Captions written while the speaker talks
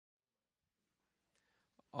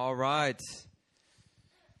All right.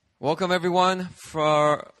 Welcome, everyone,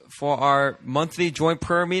 for our monthly joint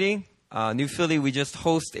prayer meeting. New Philly, we just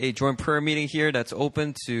host a joint prayer meeting here that's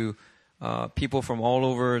open to people from all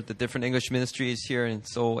over the different English ministries here in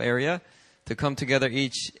Seoul area to come together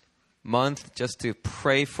each month just to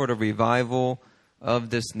pray for the revival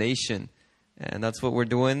of this nation. And that's what we're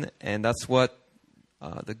doing, and that's what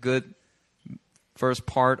the good first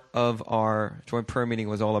part of our joint prayer meeting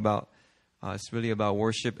was all about. It's really about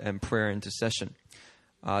worship and prayer intercession.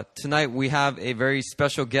 Tonight we have a very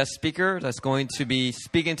special guest speaker that's going to be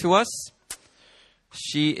speaking to us.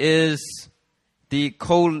 She is the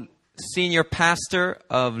co-senior pastor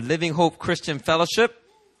of Living Hope Christian Fellowship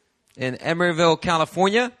in Emeryville,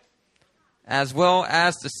 California, as well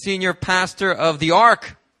as the senior pastor of the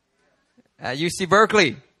Ark at UC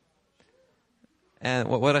Berkeley. And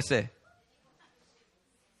what did I say?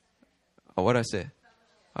 What did I say?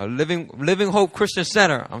 Living Hope Christian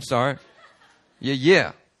Center. I'm sorry.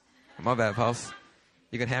 Yeah. My bad, pals.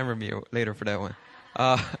 You can hammer me later for that one.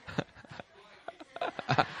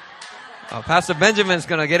 Pastor Benjamin's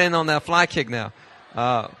going to get in on that fly kick now.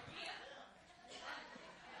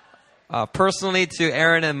 Personally, to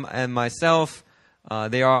Aaron and myself,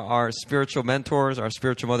 they are our spiritual mentors, our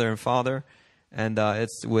spiritual mother and father. And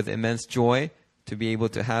it's with immense joy to be able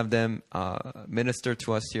to have them minister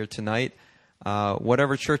to us here tonight.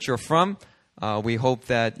 Whatever church you're from, we hope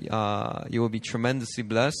that you will be tremendously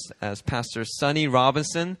blessed as Pastor Sunhee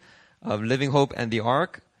Robinson of Living Hope and the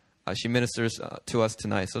Ark. She ministers to us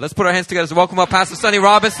tonight. So let's put our hands together to welcome up Pastor Sunhee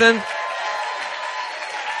Robinson.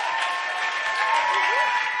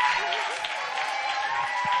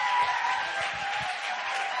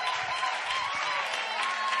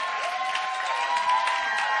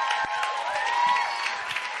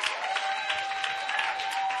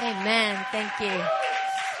 Amen. Thank you.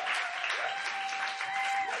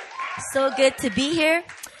 So good to be here.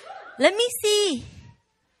 Let me see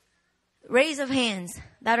raise of hands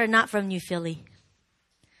that are not from New Philly.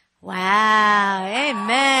 Wow.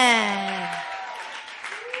 Amen.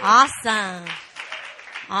 Awesome.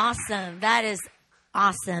 That is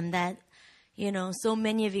awesome that, so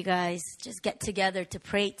many of you guys just get together to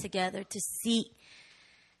pray together, to seek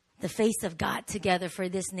the face of God together for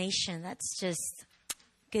this nation. That's just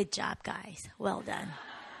good job, guys. Well done.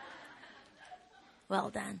 Well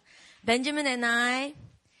done. Benjamin and I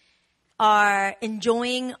are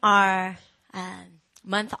enjoying our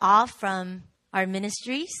month off from our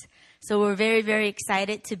ministries. So we're very, very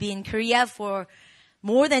excited to be in Korea for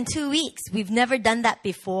more than 2 weeks. We've never done that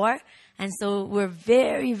before. And so we're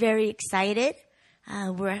very, very excited.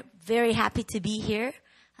 We're very happy to be here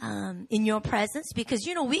in your presence because,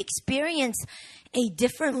 we experience a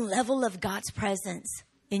different level of God's presence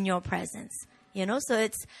in your presence, so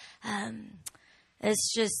it's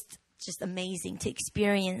just amazing to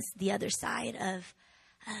experience the other side of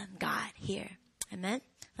God here. Amen.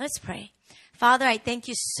 Let's pray. Father, I thank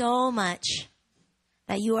you so much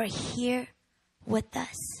that you are here with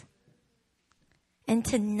us. And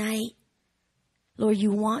tonight, Lord,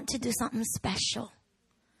 you want to do something special.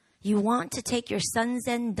 You want to take your sons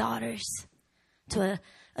and daughters to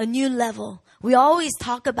a new level. We always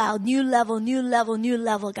talk about new level,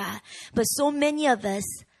 God. But so many of us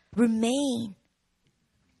remain.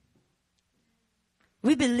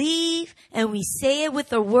 We believe and we say it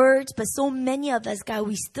with our words, but so many of us, God,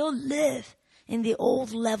 we still live in the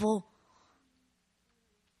old level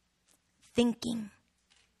thinking.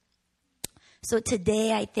 So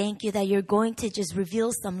today I thank you that you're going to just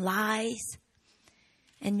reveal some lies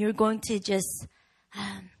and you're going to just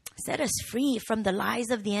set us free from the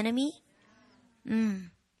lies of the enemy. And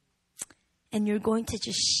you're going to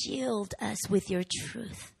just shield us with your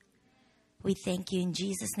truth. We thank you. In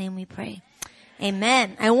Jesus' name we pray.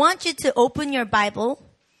 Amen. I want you to open your Bible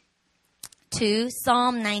to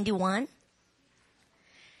Psalm 91.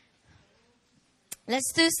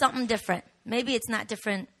 Let's do something different. Maybe it's not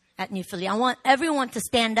different at New Philly. I want everyone to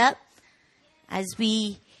stand up as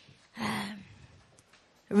we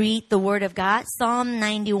read the Word of God. Psalm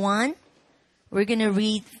 91. We're going to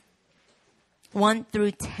read 1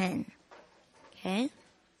 through 10. Okay?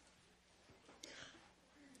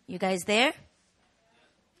 You guys there?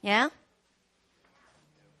 Yeah?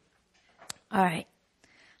 All right.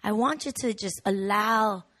 I want you to just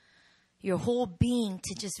allow your whole being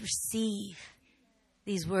to just receive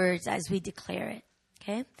these words as we declare it.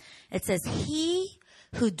 Okay? It says, "He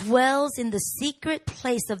who dwells in the secret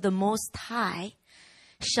place of the Most High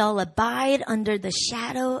shall abide under the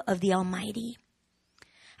shadow of the Almighty.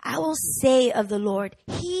 I will say of the Lord,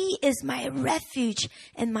 He is my refuge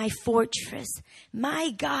and my fortress.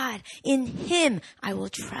 My God, in him I will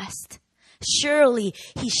trust. Surely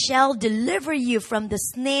he shall deliver you from the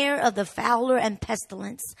snare of the fowler and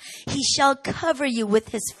pestilence. He shall cover you with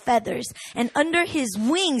his feathers, and under his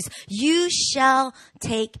wings you shall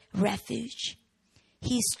take refuge.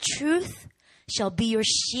 His truth shall be your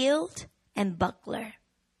shield and buckler.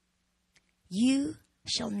 You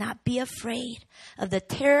shall not be afraid of the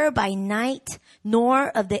terror by night, nor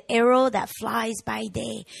of the arrow that flies by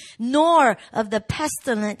day, nor of the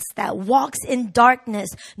pestilence that walks in darkness,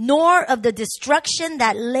 nor of the destruction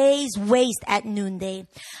that lays waste at noonday.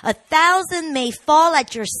 1,000 may fall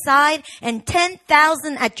at your side and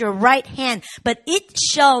 10,000 at your right hand, but it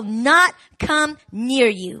shall not come near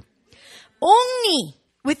you. Only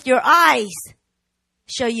with your eyes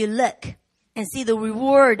shall you look and see the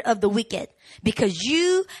reward of the wicked, because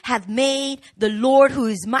you have made the Lord, who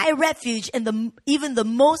is my refuge and even the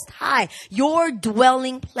Most High, your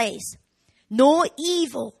dwelling place. No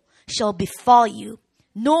evil shall befall you,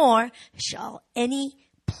 nor shall any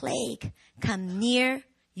plague come near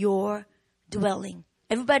your dwelling.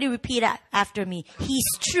 Everybody repeat after me. His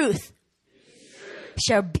truth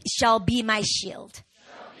shall be my shield.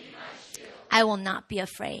 I will not be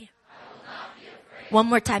afraid. One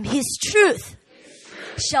more time. His truth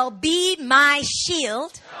shall be my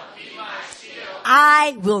shield.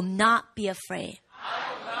 I will not be afraid.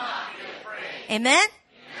 Amen?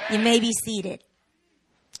 You may be seated.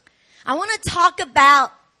 I want to talk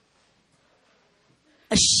about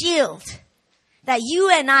a shield that you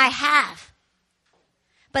and I have.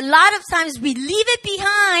 But a lot of times we leave it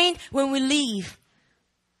behind when we leave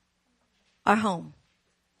our home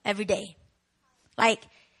every day.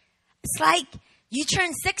 It's like you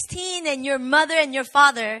turn 16 and your mother and your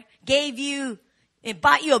father bought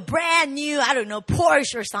you a brand new,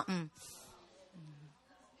 Porsche or something.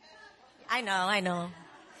 I know.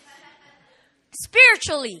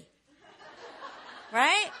 Spiritually.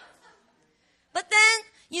 Right? But then,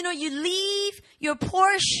 you leave your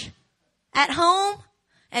Porsche at home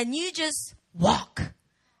and you just walk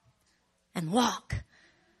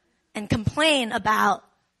and complain about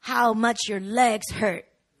how much your legs hurt.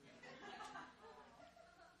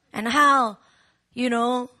 And how,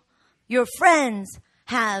 your friends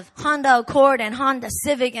have Honda Accord and Honda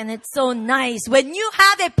Civic and it's so nice when you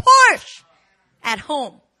have a Porsche at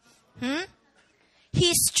home.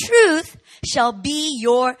 His truth shall be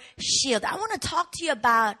your shield. I want to talk to you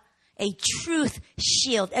about a truth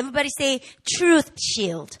shield. Everybody say truth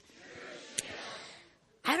shield.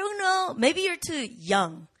 I don't know. Maybe you're too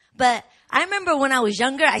young, but I remember when I was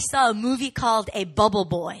younger, I saw a movie called A Bubble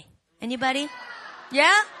Boy. Anybody?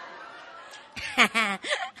 Yeah?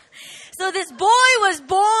 So this boy was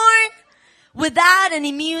born without an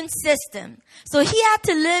immune system. So he had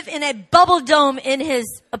to live in a bubble dome in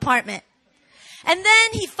his apartment. And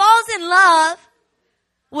then he falls in love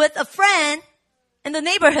with a friend in the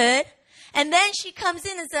neighborhood. And then she comes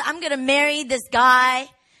in and says, I'm going to marry this guy.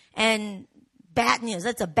 And bad news,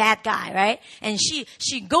 that's a bad guy, right? And she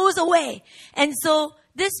goes away. And so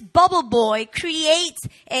this bubble boy creates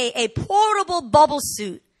a portable bubble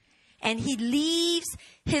suit. And he leaves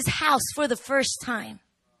his house for the first time.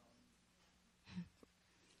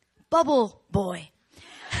 Bubble boy.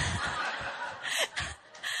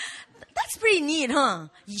 That's pretty neat, huh?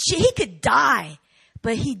 He could die,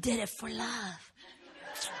 but he did it for love.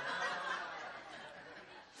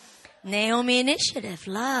 Naomi Initiative,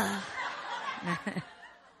 love.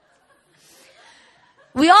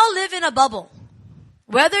 We all live in a bubble.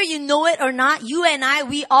 Whether you know it or not, you and I,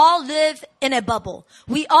 we all live in a bubble.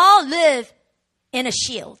 We all live in a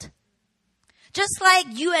shield. Just like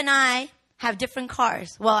you and I have different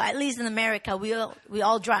cars. Well, at least in America, we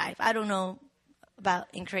all drive. I don't know about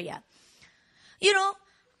in Korea.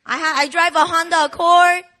 I drive a Honda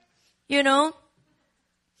Accord,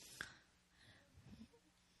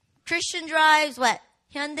 Christian drives what?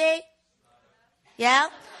 Hyundai? Yeah?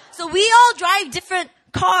 So we all drive different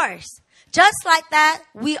cars. Just like that,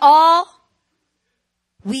 we all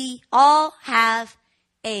have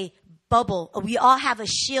a bubble. We all have a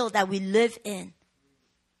shield that we live in.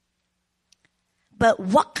 But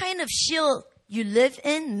what kind of shield you live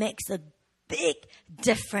in makes a big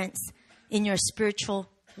difference in your spiritual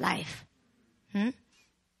life.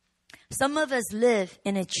 Some of us live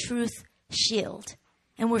in a truth shield,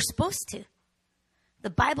 and we're supposed to. The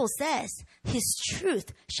Bible says his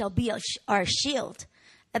truth shall be our shield.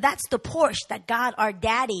 That's the Porsche that God, our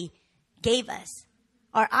daddy, gave us.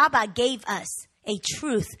 Our Abba gave us a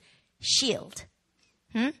truth shield.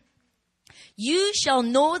 You shall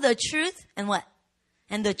know the truth and what?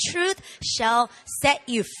 and the truth shall set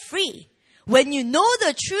you free. When you know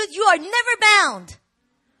the truth, you are never bound.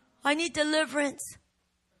 I need deliverance.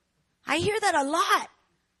 I hear that a lot.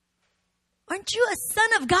 Aren't you a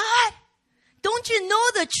son of God? Don't you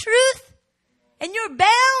know the truth? And you're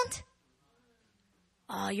bound?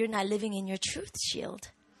 Oh, you're not living in your truth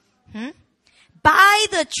shield. Buy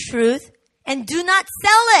the truth and do not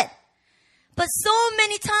sell it. But so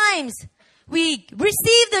many times we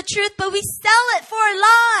receive the truth, but we sell it for a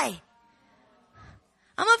lie.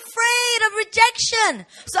 I'm afraid of rejection.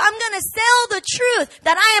 So I'm going to sell the truth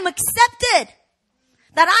that I am accepted,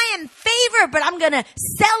 that I am favored, but I'm going to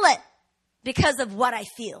sell it because of what I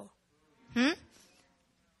feel.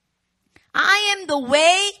 I am the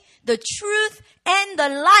way, the truth, and the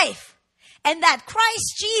life. And that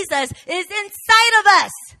Christ Jesus is inside of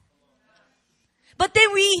us. But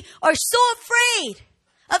then we are so afraid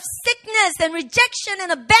of sickness and rejection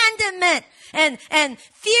and abandonment and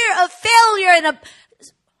fear of failure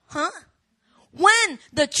when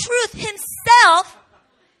the truth himself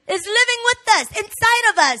is living with us, inside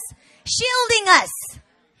of us, shielding us.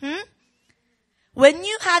 When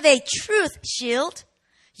you have a truth shield,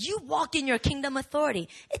 you walk in your kingdom authority.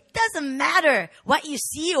 It doesn't matter what you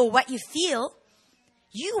see or what you feel.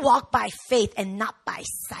 You walk by faith and not by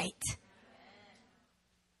sight.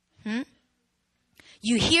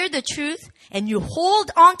 You hear the truth and you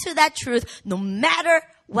hold on to that truth no matter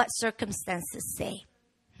what circumstances say.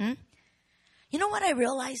 You know what I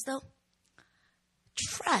realized though?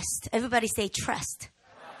 Trust. Everybody say trust.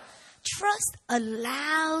 Trust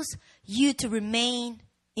allows you to remain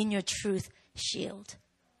in your truth shield.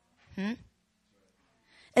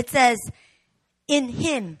 It says, in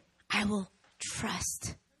him I will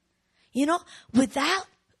trust. You know, without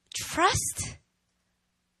trust,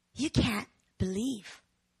 you can't believe.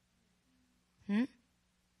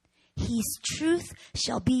 His truth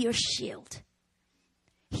shall be your shield.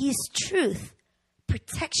 His truth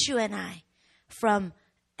protects you and I from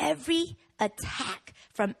every attack,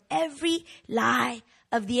 from every lie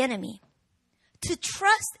of the enemy. To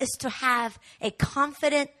trust is to have a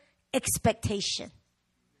confident expectation.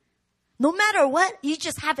 No matter what, you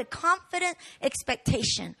just have a confident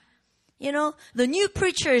expectation. You know, the new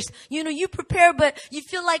preachers, you prepare, but you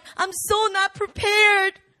feel like, I'm so not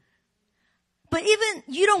prepared. But even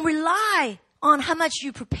you don't rely on how much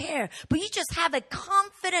you prepare, but you just have a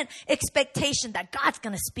confident expectation that God's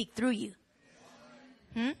going to speak through you.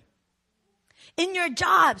 In your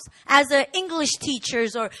jobs as an English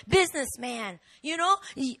teachers or businessman,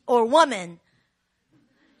 or woman,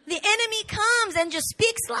 the enemy comes and just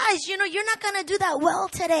speaks lies. You're not going to do that well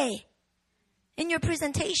today in your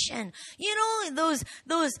presentation. Those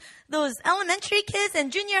elementary kids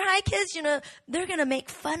and junior high kids, they're going to make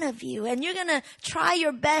fun of you and you're going to try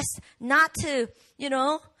your best not to, you're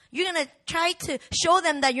going to try to show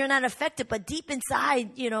them that you're not affected, but deep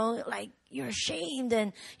inside, like you're ashamed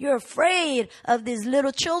and you're afraid of these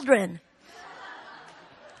little children.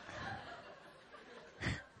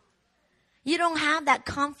 You don't have that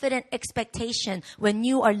confident expectation when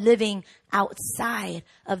you are living outside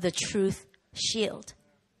of the truth shield.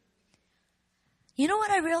 You know what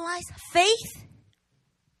I realized? Faith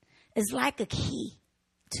is like a key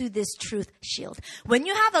to this truth shield. When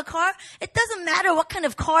you have a car, it doesn't matter what kind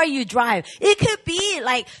of car you drive. It could be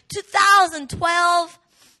like 2012.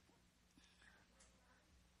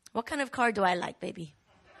 What kind of car do I like, baby?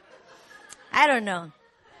 I don't know.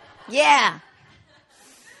 Yeah.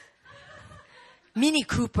 Mini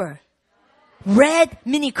Cooper. Red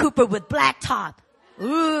Mini Cooper with black top.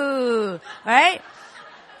 Ooh, right?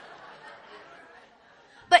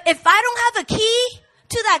 But if I don't have a key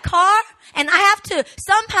to that car and I have to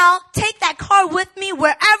somehow take that car with me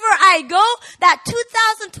wherever I go, that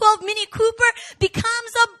 2012 Mini Cooper becomes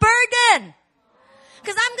a burden.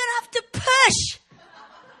 Because I'm going to have to push.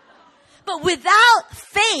 But without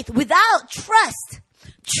faith, without trust,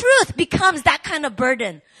 truth becomes that kind of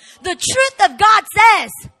burden. The truth of God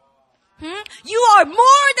says, you are more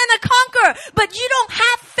than a conqueror, but you don't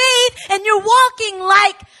have faith and you're walking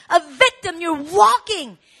like a victim. You're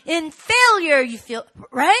walking in failure, you feel,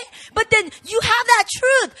 right? But then you have that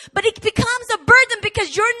truth, but it becomes a burden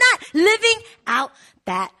because you're not living out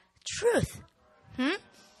that truth.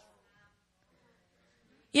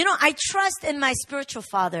 I trust in my spiritual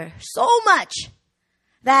father so much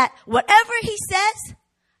that whatever he says,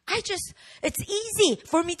 it's easy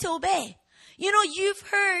for me to obey. You've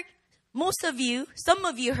heard, some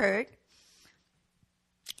of you heard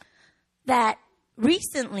that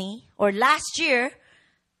recently or last year,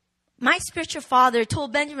 my spiritual father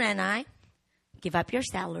told Benjamin and I, give up your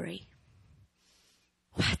salary.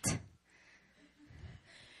 What?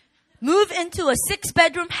 move into a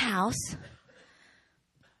 6-bedroom house,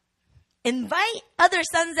 invite other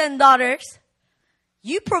sons and daughters,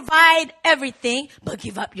 you provide everything, but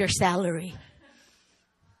give up your salary.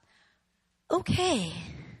 Okay.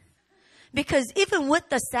 Because even with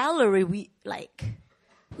the salary, we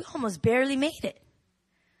almost barely made it.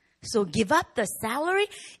 So give up the salary.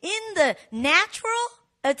 In the natural,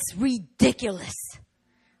 it's ridiculous.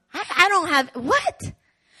 I don't have, what?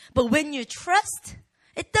 But when you trust,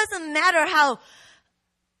 it doesn't matter how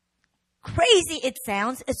crazy it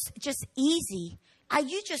sounds. It's just easy.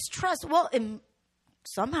 You just trust,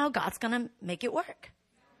 somehow God's going to make it work.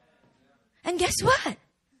 And guess what?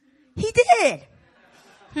 He did.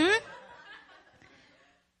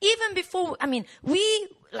 Even before, we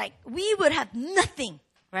would have nothing,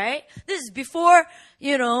 right? This is before,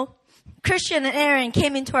 Christian and Aaron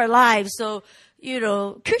came into our lives. So,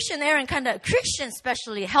 Christian and Aaron Christian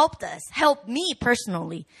especially helped me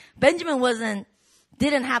personally. Benjamin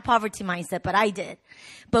didn't have poverty mindset, but I did.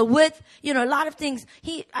 But with, a lot of things,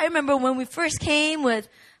 I remember when we first came with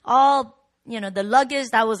all, the luggage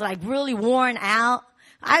that was really worn out.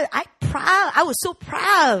 I was so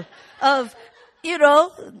proud of,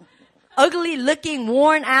 ugly looking,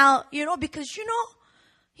 worn out, because,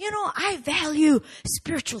 I value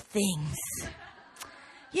spiritual things.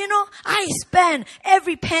 I spend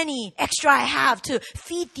every penny extra I have to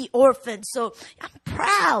feed the orphans. So I'm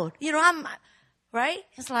proud, right?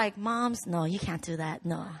 It's like, moms, no, you can't do that.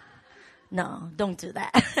 No, don't do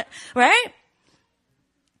that. Right?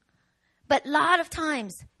 But a lot of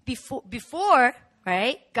times before,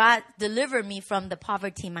 right, God delivered me from the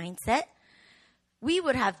poverty mindset, we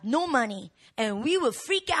would have no money and we would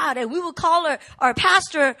freak out and we would call our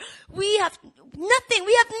pastor. We have nothing.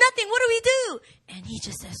 What do we do? And he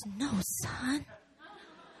just says, no, son,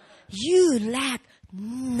 you lack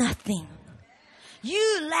nothing.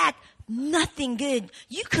 You lack nothing good.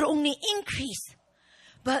 You could only increase.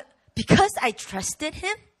 But because I trusted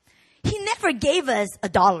him, he never gave us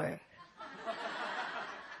 $1.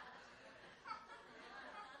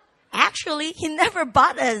 Actually, he never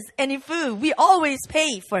bought us any food. We always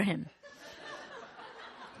pay for him.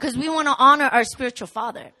 Because we want to honor our spiritual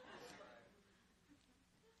father.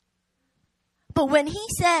 But when he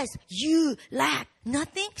says, you lack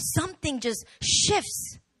nothing, something just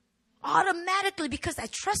shifts automatically because I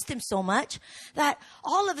trust him so much that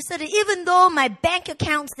all of a sudden, even though my bank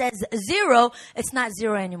account says 0, it's not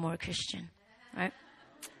 0 anymore, Christian. Right?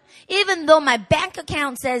 Even though my bank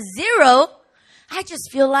account says 0, I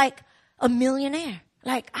just feel like a millionaire.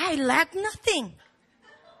 Like I lack nothing.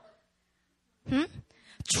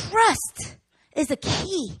 Trust is a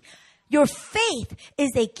key. Your faith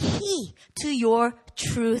is a key to your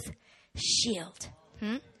truth shield.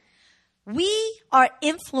 We are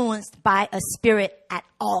influenced by a spirit at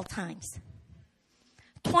all times.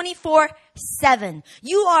 24/7.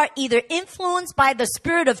 You are either influenced by the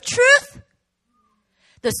spirit of truth,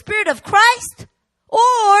 the spirit of Christ,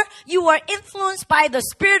 or you are influenced by the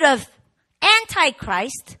spirit of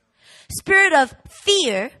Antichrist, spirit of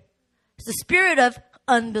fear, the spirit of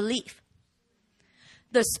unbelief.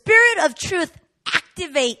 The spirit of truth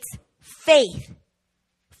activates faith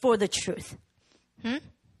for the truth.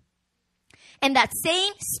 And that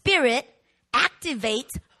same spirit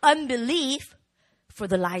activates unbelief for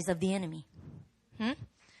the lies of the enemy.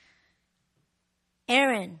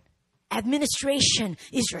 Aaron, administration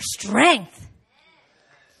is your strength.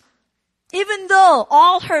 Even though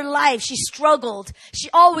all her life she struggled, she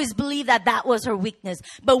always believed that was her weakness.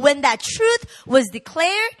 But when that truth was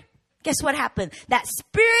declared, guess what happened? That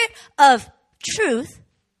spirit of truth,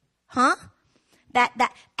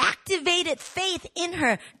 that activated faith in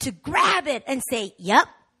her to grab it and say, yep,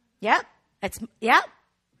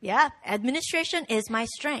 administration is my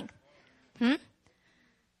strength. She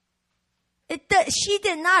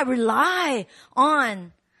did not rely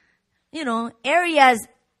on, areas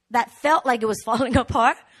that felt like it was falling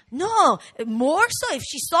apart. No, more so. If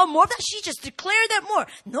she saw more of that, she just declared that more.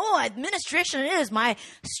 No, administration is my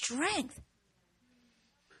strength.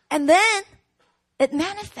 And then it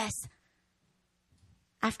manifests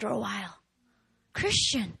after a while.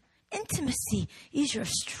 Christian, intimacy is your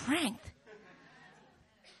strength.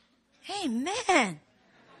 Amen.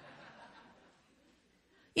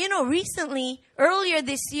 Recently, earlier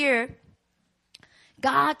this year,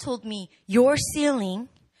 God told me, your ceiling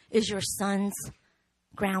is your son's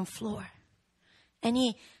ground floor. And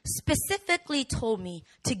he specifically told me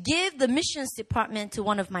to give the missions department to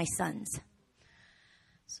one of my sons.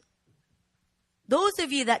 So, those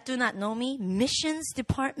of you that do not know me, missions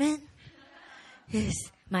department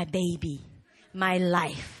is my baby, my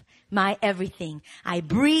life, my everything. I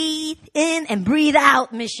breathe in and breathe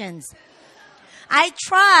out missions. I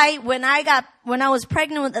tried when I was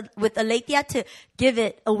pregnant with Alethea to give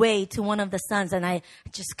it away to one of the sons, and I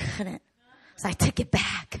just couldn't. So I took it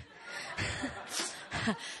back.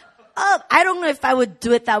 I don't know if I would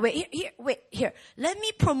do it that way. Here. Let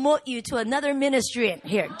me promote you to another ministry.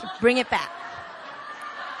 Here, bring it back.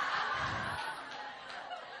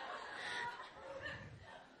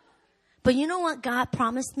 But you know what God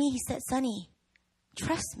promised me? He said, Sunhee,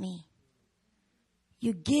 trust me.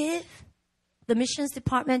 You give the missions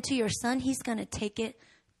department to your son, he's going to take it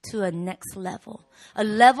to a next level. A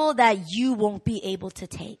level that you won't be able to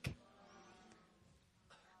take.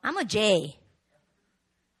 I'm a J.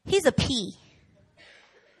 He's a P.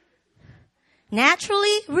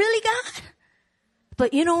 Naturally, really, God?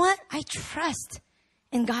 But you know what? I trust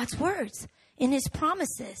in God's words, in His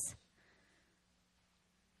promises.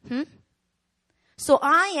 So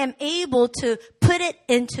I am able to put it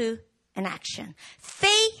into an action.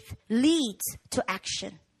 Faith leads to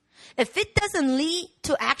action. If it doesn't lead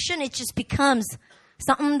to action, it just becomes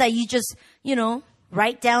something that you just,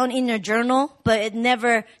 write down in your journal, but it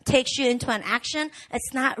never takes you into an action.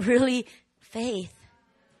 It's not really faith.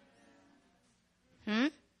 The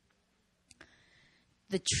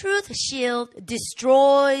truth shield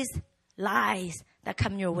destroys lies that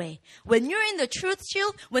come your way. When you're in the truth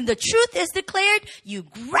shield, when the truth is declared, you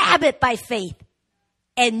grab it by faith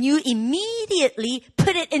and you immediately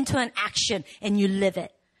put it into an action and you live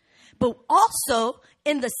it. But also,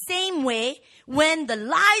 in the same way, when the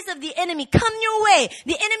lies of the enemy come your way,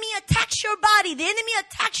 the enemy attacks your body, the enemy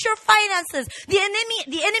attacks your finances, the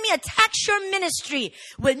enemy attacks your ministry.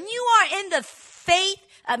 When you are in the faith,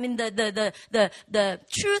 the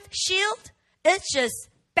truth shield, it just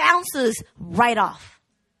bounces right off.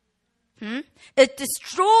 It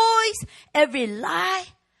destroys every lie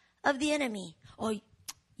of the enemy. Or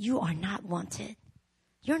you are not wanted.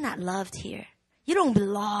 You're not loved here. You don't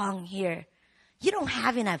belong here. You don't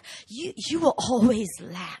have enough. You will always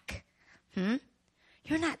lack.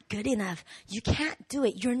 You're not good enough. You can't do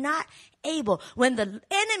it. You're not able. When the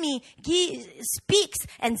enemy speaks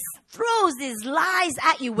and throws his lies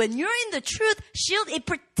at you, when you're in the truth shield, it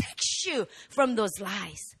protects you from those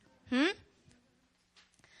lies.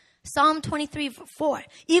 Psalm 23:4.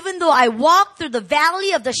 Even though I walk through the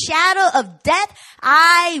valley of the shadow of death,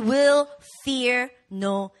 I will fear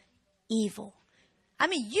no evil.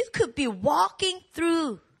 You could be walking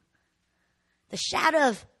through the shadow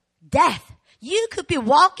of death. You could be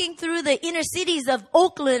walking through the inner cities of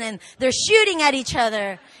Oakland and they're shooting at each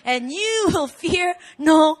other and you will fear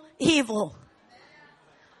no evil.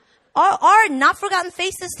 Our Not Forgotten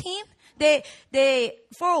Faces team, they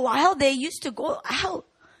for a while, they used to go out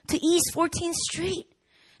to East 14th Street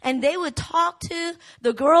and they would talk to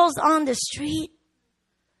the girls on the street.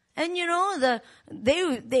 And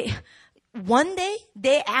one day,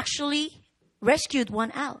 they actually rescued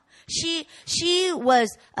one out. She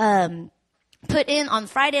was put in on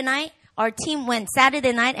Friday night. Our team went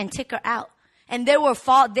Saturday night and took her out. And they were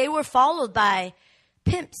followed by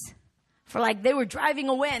pimps. They were driving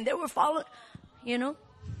away and they were followed,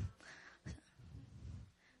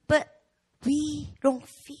 But we don't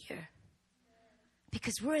fear.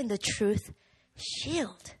 Because we're in the truth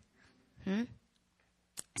shield.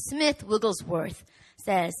 Smith Wigglesworth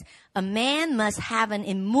says, a man must have an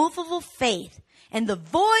immovable faith, and the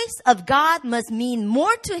voice of God must mean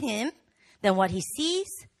more to him than what he sees,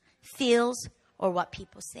 feels, or what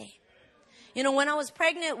people say. When I was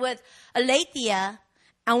pregnant with Alethea,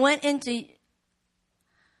 I went in to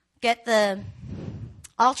get the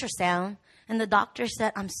ultrasound, and the doctor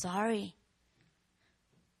said, I'm sorry,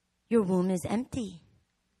 your womb is empty.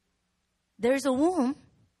 There's a womb,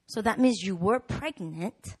 so that means you were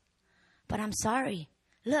pregnant, but I'm sorry.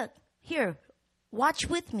 Look, here, watch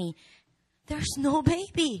with me. There's no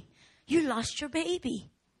baby. You lost your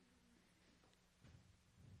baby.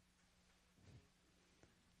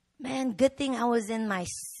 Man, good thing I was in my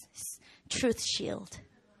truth shield.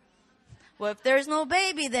 Well, if there's no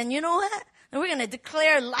baby, then you know what? We're going to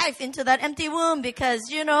declare life into that empty womb because,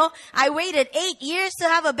 I waited 8 years to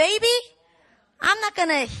have a baby. I'm not going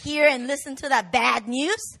to hear and listen to that bad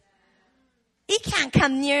news. He can't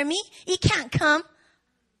come near me. He can't come.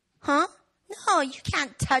 Huh? No, you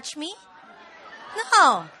can't touch me.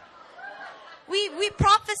 No. We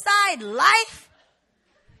prophesied life.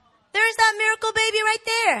 There's that miracle baby right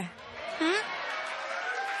there.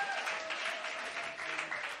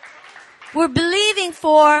 We're believing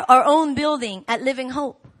for our own building at Living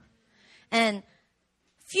Hope. And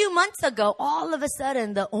few months ago, all of a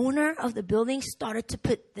sudden, the owner of the building started to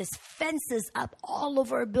put these fences up all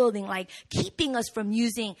over our building, like keeping us from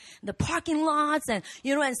using the parking lots. And,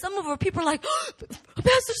 and some of our people are like, oh,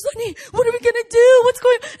 Pastor Sunhee, what are we going to do? What's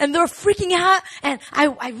going on? And they're freaking out. And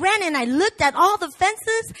I ran and I looked at all the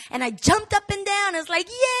fences and I jumped up and down. I was like,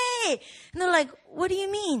 yay. And they're like, what do you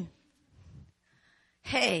mean?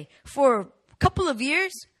 Hey, for a couple of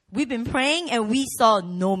years, we've been praying and we saw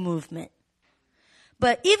no movement.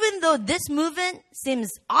 But even though this movement seems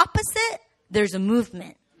opposite, there's a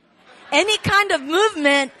movement. Any kind of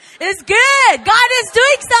movement is good. God is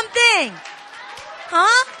doing something.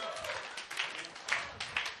 Huh?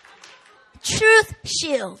 Truth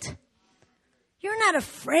shield. You're not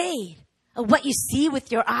afraid of what you see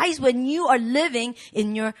with your eyes when you are living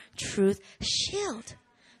in your truth shield.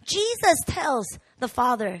 Jesus tells the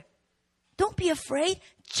Father, don't be afraid,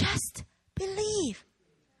 just believe.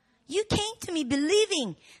 You came to me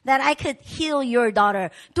believing that I could heal your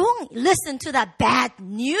daughter. Don't listen to that bad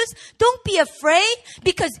news. Don't be afraid,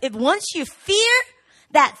 because if once you fear,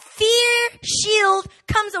 that fear shield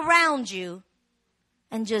comes around you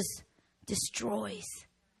and just destroys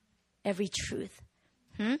every truth.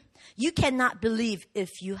 You cannot believe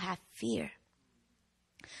if you have fear.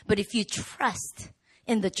 But if you trust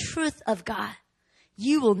in the truth of God,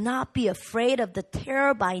 you will not be afraid of the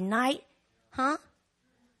terror by night.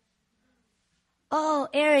 Oh,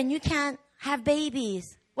 Aaron, you can't have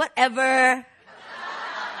babies. Whatever.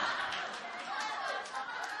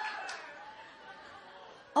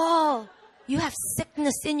 Oh, you have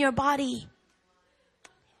sickness in your body.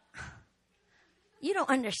 You don't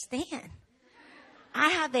understand. I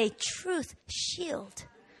have a truth shield.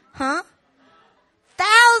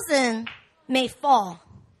 1,000 may fall.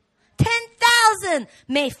 10,000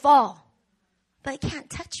 may fall. But it can't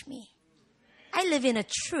touch me. I live in a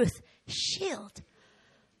truth shield.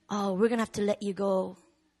 Oh, we're going to have to let you go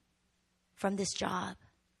from this job.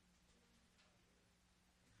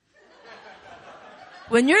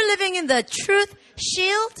 When you're living in the truth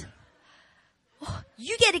shield,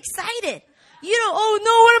 you get excited. You don't, oh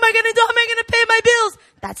no, what am I going to do? How am I going to pay my bills?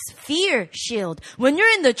 That's fear shield. When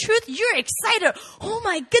you're in the truth, you're excited. Oh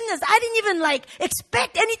my goodness, I didn't even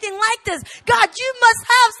expect anything like this. God, you must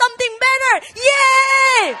have something better.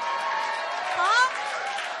 Yay!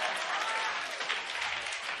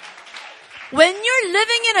 When you're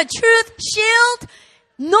living in a truth shield,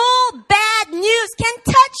 no bad news can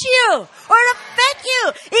touch you or affect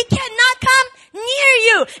you. It cannot come near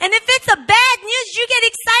you. And if it's a bad news, you get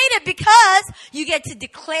excited because you get to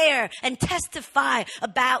declare and testify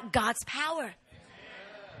about God's power.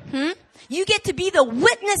 You get to be the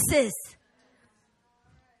witnesses.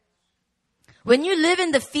 When you live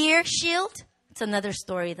in the fear shield, it's another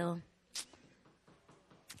story though.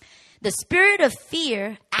 The spirit of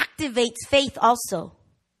fear activates faith also,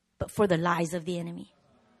 but for the lies of the enemy.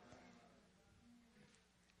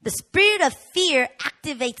 The spirit of fear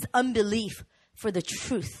activates unbelief for the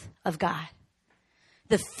truth of God.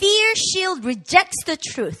 The fear shield rejects the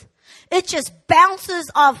truth. It just bounces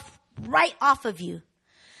right off of you.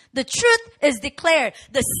 The truth is declared.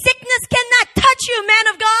 The sickness cannot touch you, man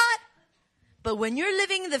of God. But when you're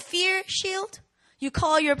living in the fear shield, you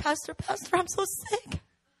call your pastor, Pastor, I'm so sick.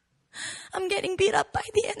 I'm getting beat up by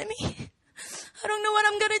the enemy. I don't know what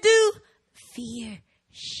I'm going to do. Fear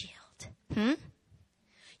shield.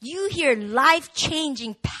 You hear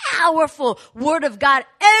life-changing, powerful word of God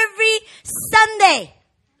every Sunday.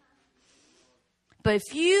 But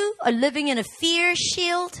if you are living in a fear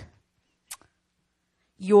shield,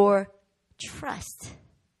 your trust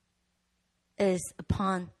is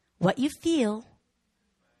upon what you feel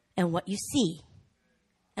and what you see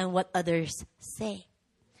and what others say.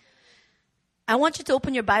 I want you to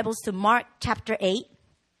open your Bibles to Mark chapter 8,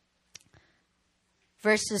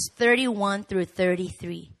 verses 31 through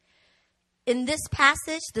 33. In this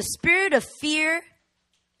passage, the spirit of fear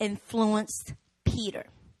influenced Peter.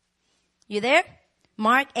 You there?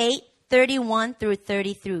 Mark 8, 31 through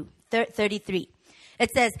 33.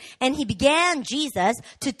 It says, and he began, Jesus,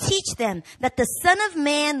 to teach them that the Son of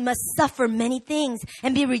Man must suffer many things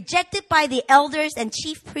and be rejected by the elders and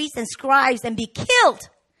chief priests and scribes and be killed.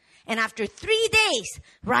 And after 3 days,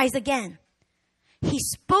 rise again. He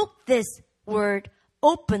spoke this word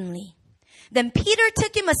openly. Then Peter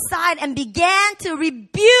took him aside and began to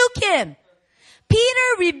rebuke him.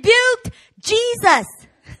 Peter rebuked Jesus.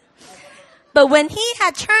 But when he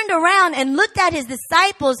had turned around and looked at his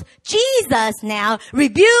disciples, Jesus now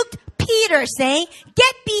rebuked Peter. Peter, saying,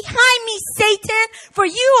 "Get behind me, Satan, for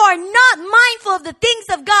you are not mindful of the things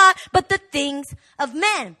of God, but the things of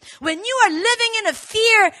men." When you are living in a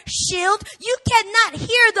fear shield, you cannot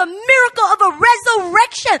hear the miracle of a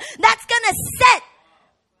resurrection that's going to set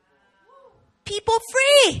people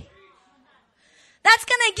free. That's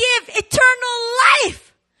going to give eternal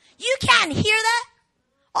life. You can't hear that.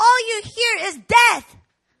 All you hear is death.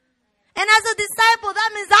 And as a disciple,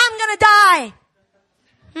 that means I'm going to die.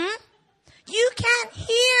 You can't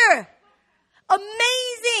hear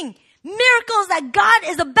amazing miracles that God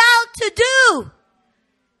is about to do.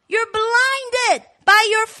 You're blinded by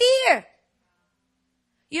your fear.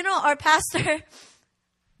 You know, our pastor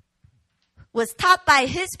was taught by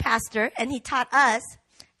his pastor, and he taught us,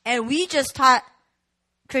 and we just taught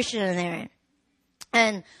Christian and Aaron.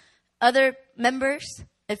 And other members,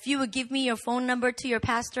 if you would give me your phone number to your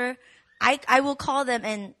pastor, I will call them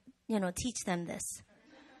and, teach them this,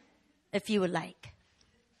 if you would like.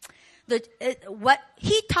 What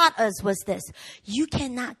he taught us was this: you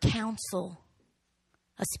cannot counsel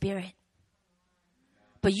a spirit,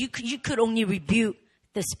 but you could only rebuke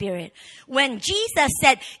the spirit. When Jesus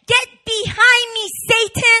said, "Get behind me,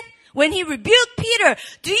 Satan," when he rebuked Peter,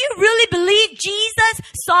 do you really believe Jesus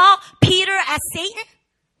saw Peter as Satan?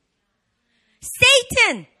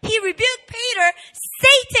 Satan, he rebuked Peter.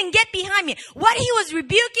 "Satan, get behind me." What he was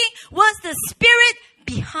rebuking was the spirit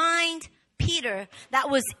behind Peter that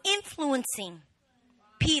was influencing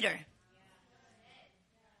Peter,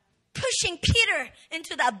 pushing Peter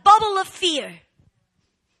into that bubble of fear.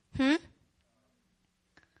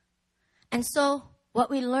 And so what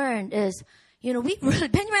we learned is,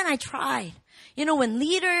 Benjamin and I tried. When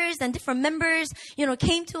leaders and different members,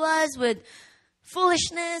 came to us with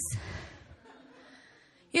foolishness,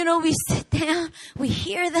 we sit down, we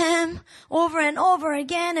hear them over and over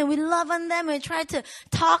again, and we love on them, and we try to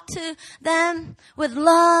talk to them with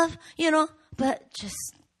love, but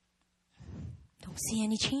just don't see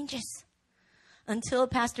any changes. Until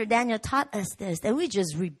Pastor Daniel taught us this, then we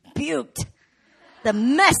just rebuked the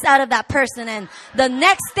mess out of that person, and the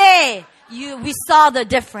next day, we saw the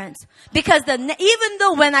difference. Because even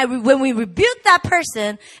though when we rebuked that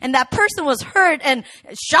person, and that person was hurt and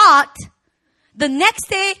shocked, the next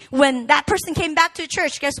day, when that person came back to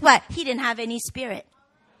church, guess what? He didn't have any spirit.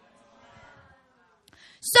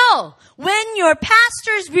 So, when your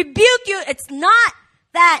pastors rebuke you, it's not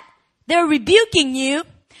that they're rebuking you.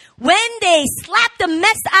 When they slap the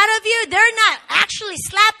mess out of you, they're not actually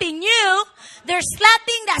slapping you. They're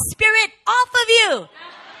slapping that spirit off of you.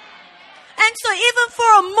 And so even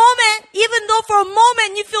though for a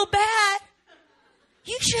moment you feel bad,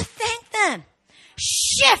 you should thank them.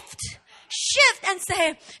 Shift and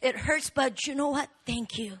say, "It hurts, but you know what?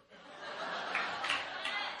 Thank you.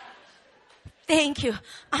 Thank you.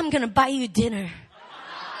 I'm going to buy you dinner."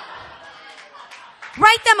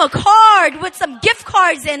 Write them a card with some gift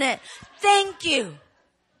cards in it. Thank you.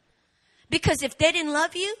 Because if they didn't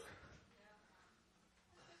love you,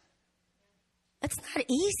 it's not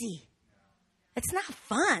easy. It's not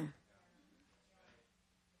fun.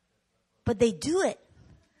 But they do it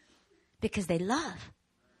because they love.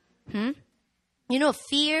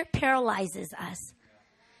 Fear paralyzes us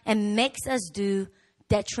and makes us do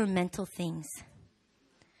detrimental things.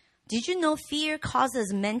 Did you know fear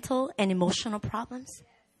causes mental and emotional problems?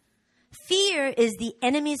 Fear is the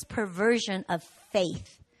enemy's perversion of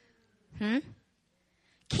faith.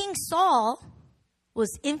 King Saul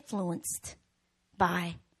was influenced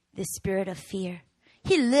by the spirit of fear.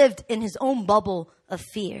 He lived in his own bubble of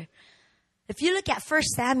fear. If you look at 1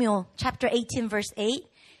 Samuel chapter 18, verse 8,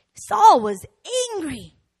 Saul was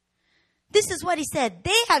angry. This is what he said: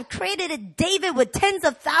 "They have created a David with tens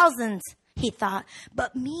of thousands," he thought,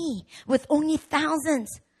 "but me with only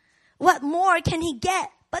thousands. What more can he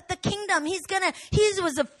get but the kingdom?" He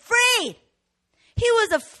was afraid. He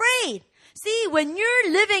was afraid. See, when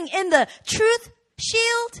you're living in the truth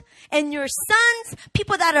shield and your sons,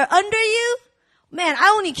 people that are under you, man, I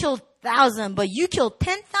only killed 1,000, but you killed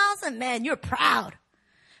 10,000, man, you're proud.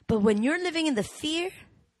 But when you're living in the fear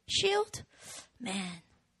shield, man,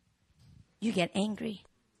 you get angry.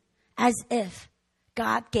 As if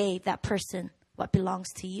God gave that person what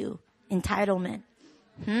belongs to you. Entitlement.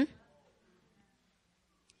 And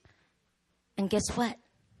guess what?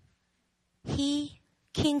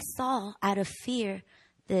 King Saul, out of fear,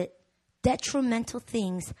 the detrimental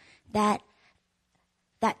things that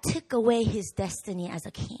took away his destiny as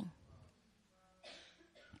a king.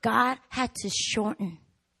 God had to shorten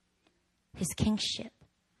his kingship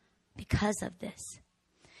because of this.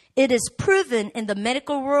 It is proven in the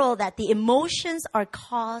medical world that the emotions are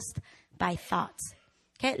caused by thoughts.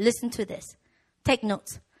 Okay, listen to this. Take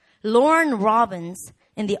notes. Lauren Robbins,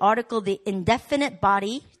 in the article, The Indefinite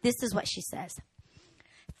Body, this is what she says.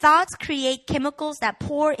 Thoughts create chemicals that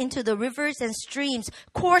pour into the rivers and streams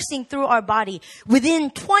coursing through our body.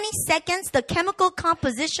 Within 20 seconds, the chemical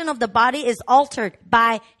composition of the body is altered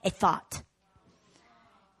by a thought.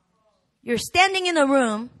 You're standing in a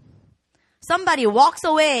room, somebody walks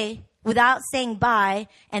away without saying bye,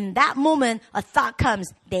 and that moment a thought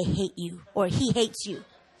comes, they hate you or he hates you.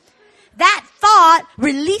 That thought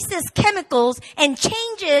releases chemicals and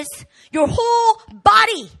changes your whole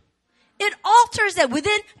body. It alters it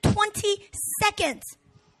within 20 seconds.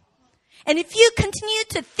 And if you continue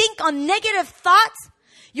to think on negative thoughts,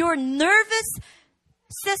 your nervous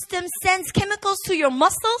system sends chemicals to your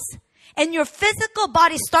muscles and your physical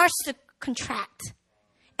body starts to contract.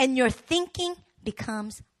 And your thinking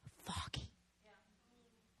becomes foggy.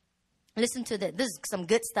 Listen to this. This is some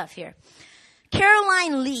good stuff here.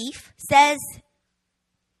 Caroline Leaf says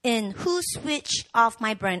in Who Switched Off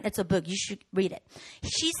My Brain, it's a book, you should read it.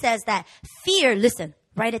 She says that fear, listen,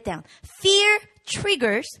 write it down. Fear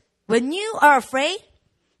triggers, when you are afraid,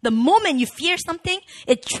 the moment you fear something,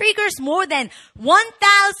 it triggers more than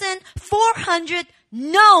 1,400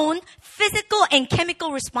 known physical and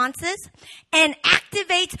chemical responses and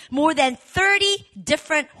activates more than 30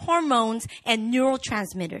 different hormones and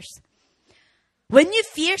neurotransmitters. When you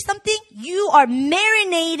fear something, you are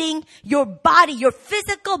marinating your body, your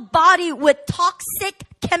physical body with toxic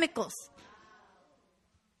chemicals.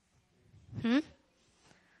 Let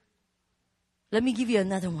me give you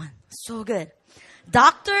another one. So good.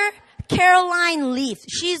 Dr. Caroline Leaf,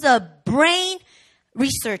 she's a brain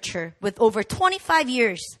researcher with over 25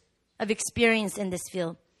 years of experience in this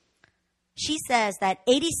field. She says that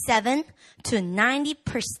 87 to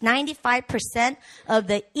 95% of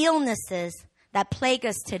the illnesses that plague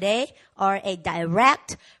us today are a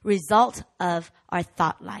direct result of our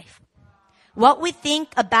thought life. What we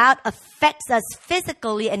think about affects us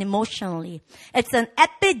physically and emotionally. It's an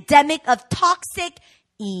epidemic of toxic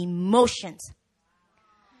emotions.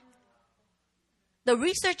 The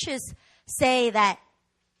researchers say that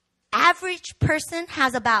average person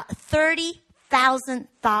has about 30,000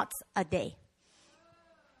 thoughts a day.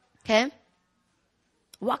 Okay?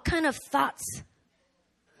 What kind of thoughts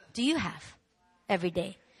do you have every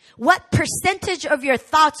day? What percentage of your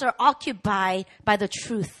thoughts are occupied by the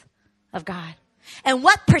truth of God? And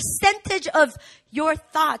what percentage of your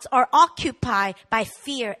thoughts are occupied by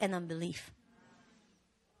fear and unbelief?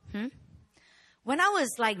 When I was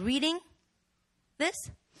reading this,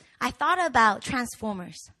 I thought about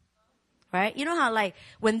Transformers, right? You know how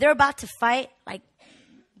when they're about to fight,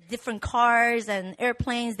 different cars and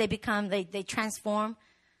airplanes, they transform,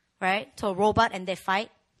 right, to a robot and they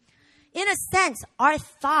fight. In a sense, our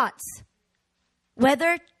thoughts,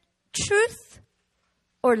 whether truth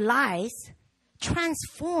or lies,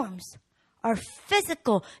 transforms our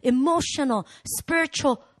physical, emotional,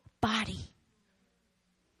 spiritual body.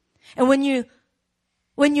 And when you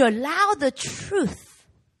allow the truth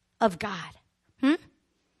of God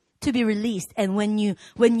to be released, and when you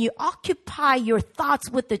occupy your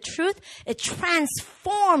thoughts with the truth, it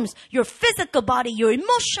transforms your physical body, your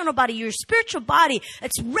emotional body, your spiritual body.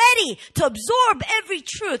 It's ready to absorb every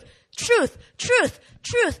truth,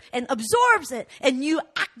 and absorbs it, and you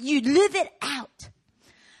live it out.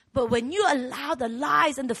 But when you allow the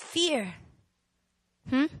lies and the fear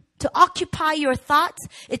to occupy your thoughts,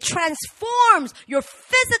 it transforms your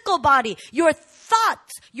physical body, your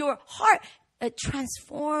thoughts, your heart. It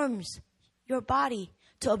transforms your body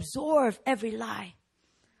to absorb every lie.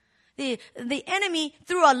 The enemy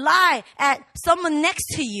threw a lie at someone next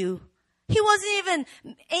to you. He wasn't even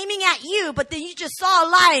aiming at you, but then you just saw a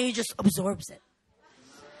lie and he just absorbs it.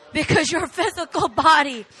 Because your physical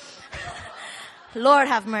body, Lord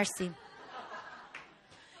have mercy.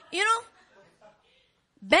 You know,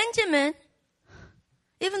 Benjamin,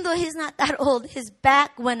 even though he's not that old, his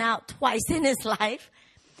back went out twice in his life.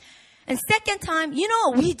 And second time,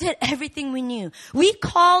 we did everything we knew. We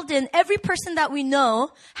called in every person that we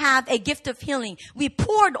know have a gift of healing. We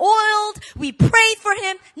poured oil. We prayed for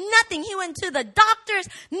him. Nothing. He went to the doctors.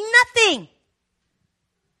 Nothing.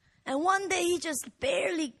 And one day he just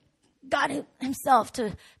barely got himself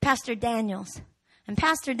to Pastor Daniel's. And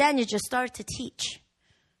Pastor Daniel just started to teach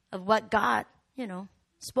of what God,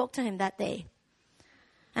 spoke to him that day.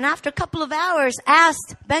 And after a couple of hours,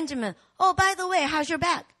 asked Benjamin, oh, by the way, how's your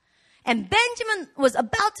back? And Benjamin was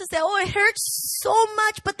about to say, oh, it hurts so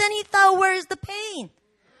much. But then he thought, where's the pain?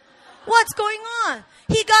 What's going on?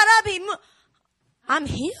 He got up. I'm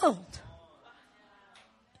healed.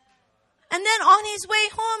 And then on his way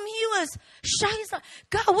home, he was shy. He's like,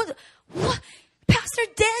 God, what? Pastor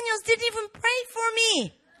Daniels didn't even pray for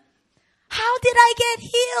me. How did I get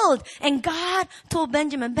healed? And God told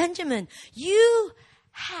Benjamin, you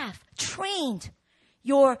have trained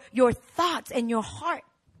your thoughts and your heart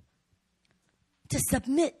to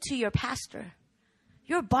submit to your pastor.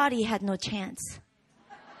 Your body had no chance.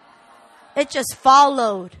 It just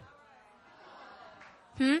followed.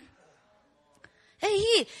 And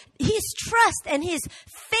his trust and his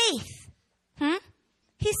faith,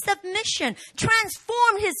 his submission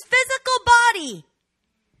transformed his physical body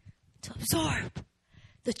to absorb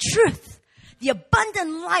the truth, the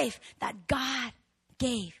abundant life that God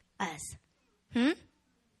gave us. I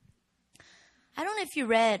don't know if you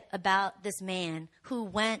read about this man who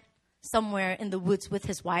went somewhere in the woods with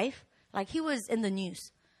his wife. Like, he was in the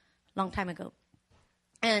news a long time ago.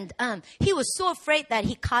 And he was so afraid that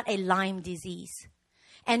he caught a Lyme disease.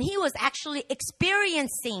 And he was actually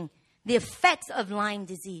experiencing the effects of Lyme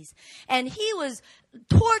disease. And he was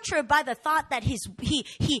tortured by the thought that he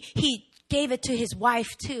gave it to his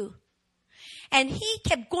wife too. And he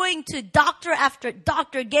kept going to doctor after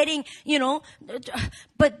doctor, getting,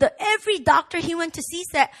 but every doctor he went to see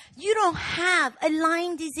said, you don't have a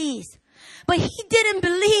Lyme disease. But he didn't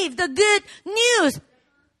believe the good news.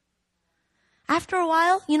 After a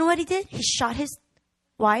while, you know what he did? He shot his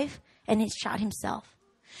wife and he shot himself.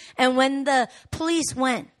 And when the police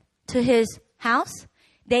went to his house,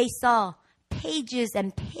 they saw pages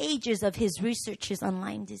and pages of his researches on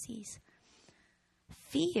Lyme disease.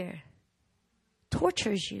 Fear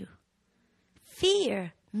tortures you.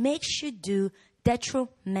 Fear makes you do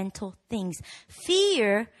detrimental things.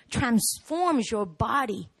 Fear transforms your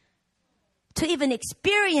body to even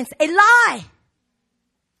experience a lie.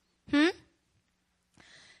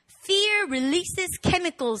 Fear releases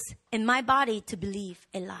chemicals in my body to believe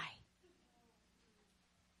a lie.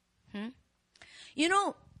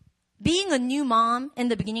 Being a new mom in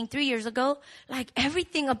the beginning 3 years ago, like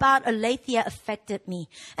everything about Alethea affected me.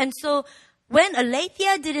 And so when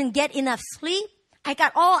Alethea didn't get enough sleep, I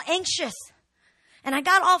got all anxious. And I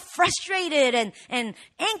got all frustrated and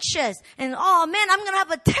anxious. And, oh man, I'm going to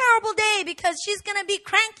have a terrible day because she's going to be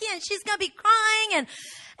cranky and she's going to be crying.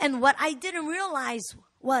 And what I didn't realize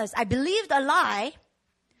was I believed a lie.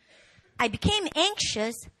 I became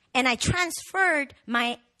anxious and I transferred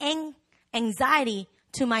my anxiety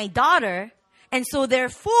to my daughter. And so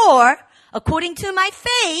therefore, according to my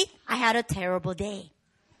faith, I had a terrible day.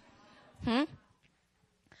 I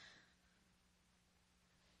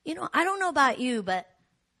don't know about you, but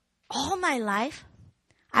all my life,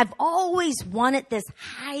 I've always wanted this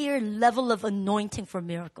higher level of anointing for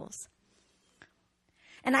miracles.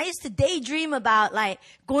 And I used to daydream about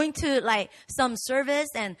going to some service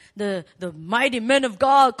and the mighty man of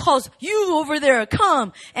God calls you over there,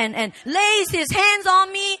 come and lays his hands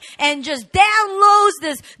on me and just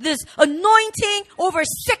downloads this anointing over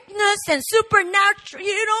sickness and supernatural,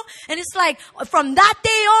 and it's like from that day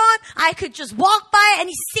on, I could just walk by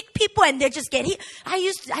any sick people and they just get healed.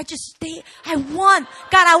 I want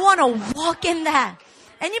to walk in that.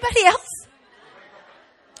 Anybody else?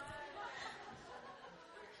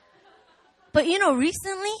 But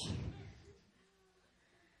recently,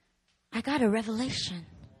 I got a revelation.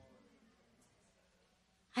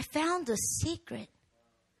 I found the secret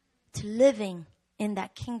to living in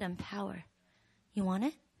that kingdom power. You want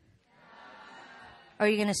it? Are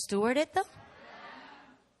you going to steward it though?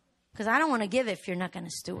 Because I don't want to give it if you're not going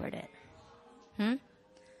to steward it.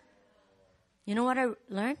 You know what I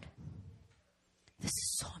learned? This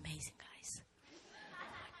is so amazing, guys. Oh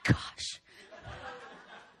my gosh.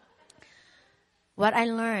 What I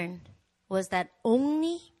learned was that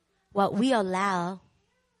only what we allow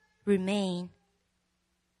remain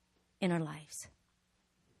in our lives.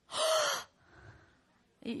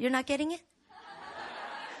 You're not getting it?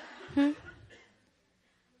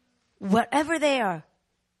 Whatever they are,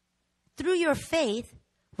 through your faith,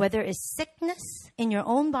 whether it's sickness in your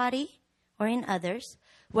own body or in others,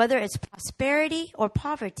 whether it's prosperity or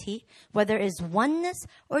poverty, whether it's oneness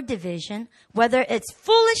or division, whether it's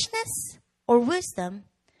foolishness or wisdom,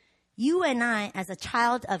 you and I, as a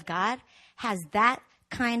child of God, has that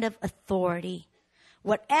kind of authority.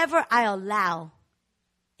 Whatever I allow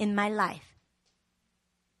in my life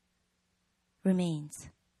remains.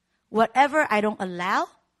 Whatever I don't allow,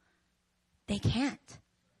 they can't.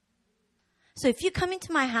 So if you come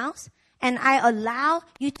into my house and I allow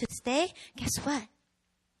you to stay, guess what?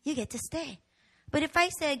 You get to stay. But if I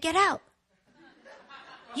say, get out,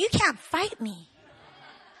 you can't fight me.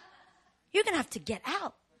 You're going to have to get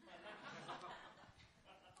out.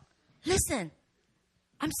 Listen,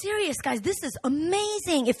 I'm serious, guys. This is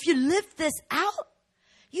amazing. If you live this out,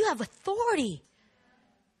 you have authority.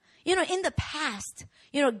 You know, in the past,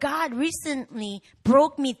 you know, God recently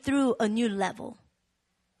broke me through a new level.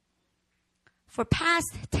 For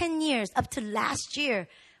past 10 years, up to last year,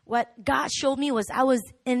 what God showed me was I was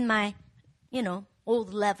in my, you know,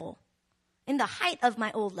 old level. In the height of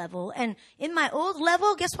my old level. And in my old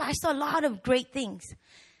level, guess what? I saw a lot of great things.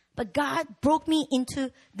 But God broke me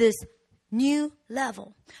into this new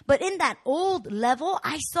level. But in that old level,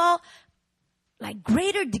 I saw like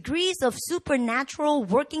greater degrees of supernatural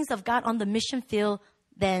workings of God on the mission field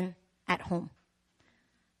than at home.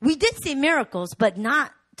 We did see miracles, but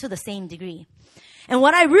not to the same degree. And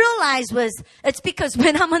what I realized was it's because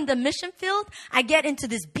when I'm on the mission field, I get into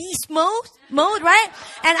this beast mode, right?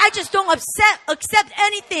 And I just don't accept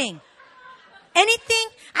anything.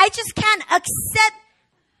 I just can't accept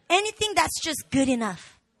anything that's just good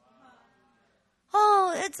enough.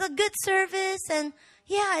 Oh, it's a good service and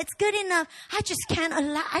yeah, it's good enough. I just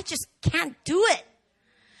can't do it.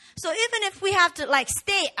 So even if we have to like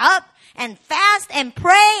stay up and fast and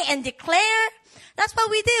pray and declare, that's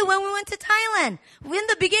what we did when we went to Thailand. In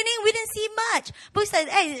the beginning, we didn't see much. But we said,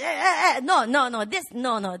 hey, no,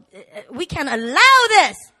 we can't allow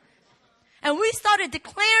this. And we started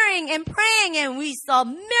declaring and praying and we saw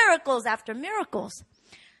miracles after miracles.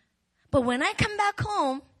 But when I come back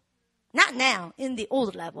home, not now, in the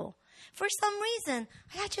old level, for some reason,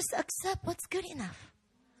 I just accept what's good enough.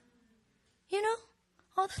 You know?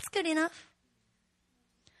 Oh, that's good enough.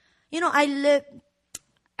 You know,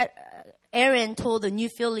 Aaron told the New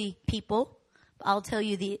Philly people, I'll tell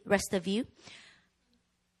you the rest of you.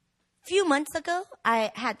 A few months ago,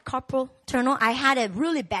 I had carpal tunnel. I had it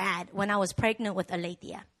really bad when I was pregnant with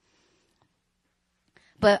Alethea.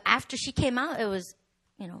 But after she came out, it was,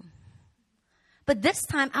 you know. But this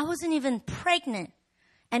time, I wasn't even pregnant.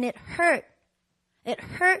 And it hurt. It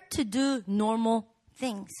hurt to do normal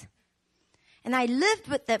things. And I lived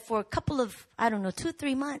with that for a couple of,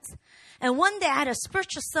 2-3 months. And one day I had a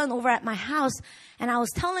spiritual son over at my house. And I was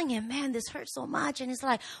telling him, man, this hurts so much. And he's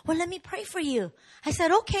like, well, let me pray for you. I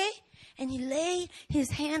said, okay. And he laid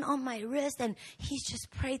his hand on my wrist. And he just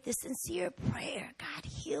prayed this sincere prayer. God,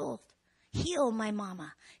 heal my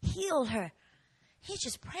mama. Heal her. He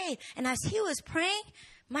just prayed. And as he was praying,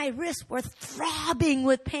 my wrists were throbbing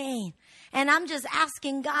with pain. And I'm just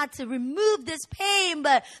asking God to remove this pain.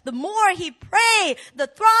 But the more he prayed, the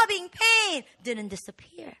throbbing pain didn't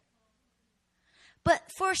disappear. But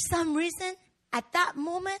for some reason, at that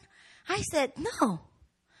moment, I said, no.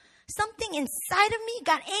 Something inside of me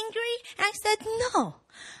got angry. And I said, no.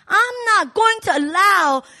 I'm not going to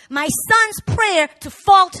allow my son's prayer to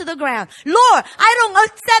fall to the ground. Lord, I don't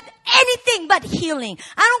accept anything but healing.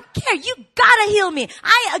 I don't care. You gotta heal me.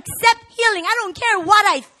 I accept healing. I don't care what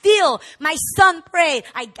I feel. My son prayed.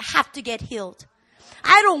 I have to get healed.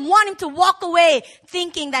 I don't want him to walk away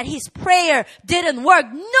thinking that his prayer didn't work.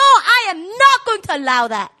 No, I am not going to allow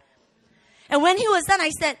that. And when he was done, I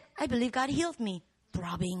said, I believe God healed me.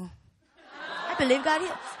 Throbbing. I believe God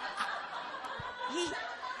healed.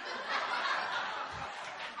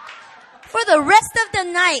 For the rest of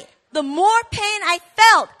the night, the more pain I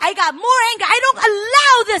felt, I got more anger. I don't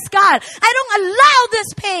allow this, God. I don't allow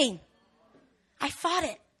this pain. I fought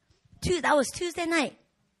it. That was Tuesday night.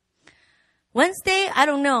 Wednesday, I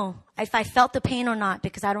don't know if I felt the pain or not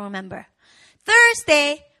because I don't remember.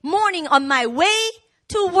 Thursday morning on my way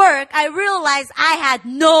to work, I realized I had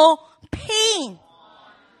no pain.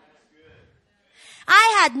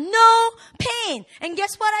 I had no pain. And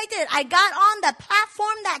guess what I did? I got on the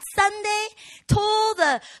platform that Sunday,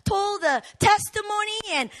 told the testimony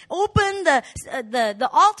and opened the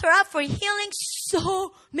altar up for healing.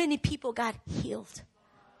 So many people got healed.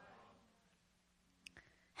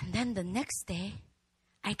 And then the next day,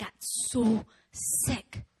 I got so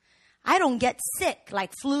sick. I don't get sick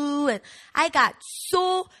like flu. And I got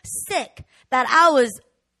so sick that I was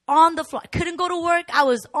on the floor. I couldn't go to work. I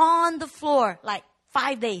was on the floor like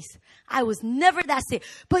 5 days. I was never that sick.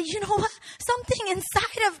 But you know what? Something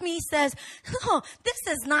inside of me says, no, this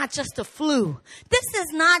is not just a flu. This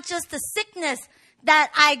is not just a sickness that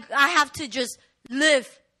I have to just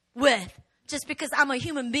live with just because I'm a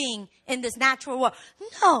human being in this natural world.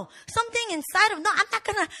 No, something inside of, no, I'm not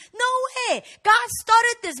gonna, no way. God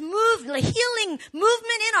started this healing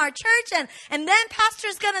movement in our church and then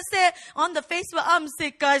pastor's gonna say on the Facebook, I'm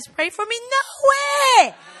sick, guys, pray for me. No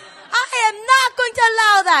way. I am not going to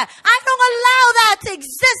allow that. I don't allow that to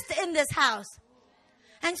exist in this house.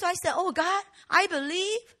 And so I said, oh God, I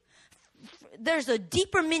believe there's a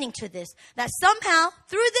deeper meaning to this. That somehow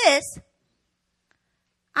through this,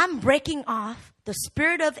 I'm breaking off the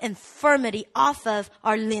spirit of infirmity off of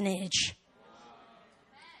our lineage.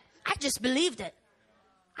 I just believed it.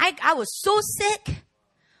 I was so sick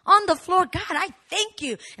on the floor. God, I thank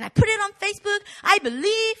you. And I put it on Facebook. I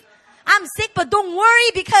believe I'm sick, but don't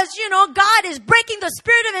worry because, God is breaking the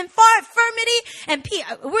spirit of infirmity and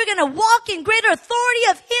we're going to walk in greater authority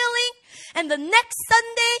of healing. And the next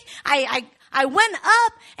Sunday, I went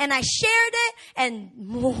up and I shared it and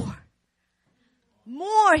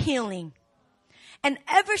more healing. And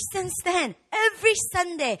ever since then, every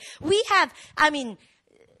Sunday, we have,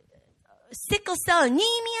 sickle cell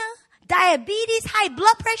anemia, diabetes, high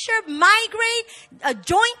blood pressure, migraine,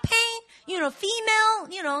 joint pain,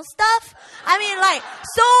 female, stuff.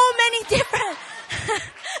 So many different.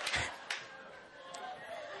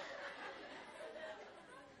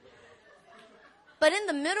 But in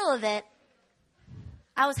the middle of it,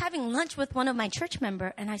 I was having lunch with one of my church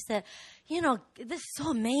members, and I said, this is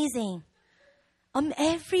so amazing.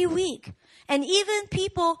 Every week. And even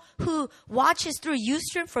people who watch us through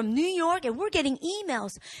Ustream from New York, and we're getting emails.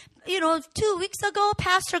 2 weeks ago,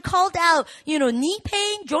 pastor called out, knee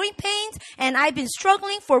pain, joint pains, and I've been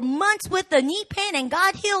struggling for months with the knee pain, and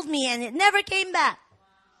God healed me, and it never came back.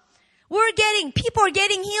 People are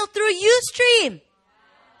getting healed through Ustream.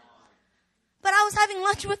 But I was having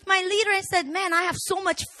lunch with my leader and said, man, I have so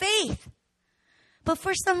much faith. But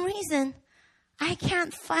for some reason, I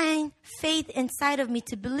can't find faith inside of me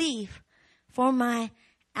to believe for my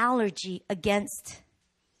allergy against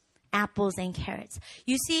apples and carrots.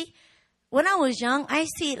 You see, when I was young, I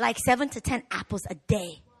used to eat like 7 to 10 apples a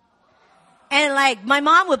day. And my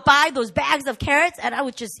mom would buy those bags of carrots and I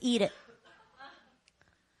would just eat it.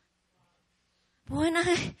 But when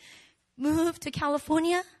I moved to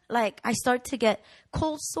California, I start to get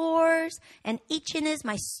cold sores and itchiness.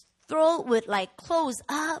 My throat would close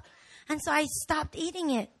up. And so I stopped eating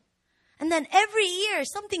it. And then every year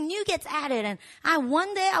something new gets added. And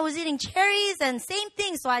one day I was eating cherries and same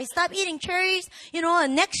thing. So I stopped eating cherries,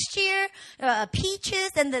 and next year,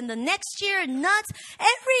 peaches. And then the next year, nuts.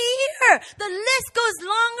 Every year, the list goes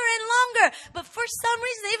longer and longer. But for some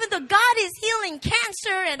reason, even though God is healing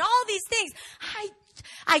cancer and all these things,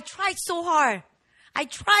 I tried so hard. I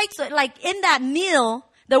tried so, in that meal,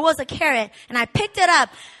 there was a carrot and I picked it up.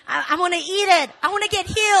 I want to eat it. I want to get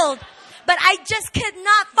healed. But I just could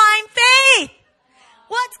not find faith.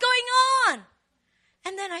 What's going on?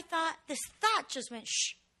 And then this thought just went,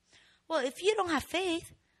 shh. Well, if you don't have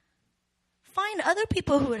faith, find other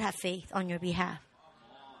people who would have faith on your behalf.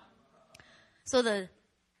 So the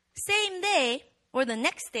same day or the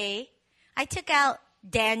next day, I took out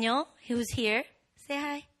Daniel, who was here. Say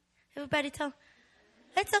hi. Everybody tell him.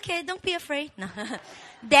 It's okay. Don't be afraid. No.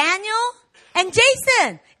 Daniel and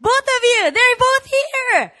Jason. Both of you. They're both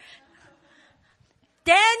here.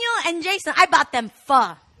 Daniel and Jason. I bought them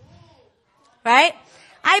pho. Right?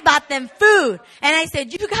 I bought them food. And I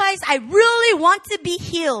said, you guys, I really want to be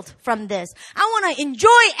healed from this. I want to enjoy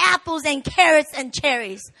apples and carrots and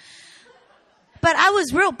cherries. But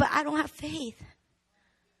but I don't have faith.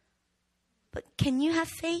 But can you have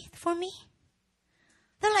faith for me?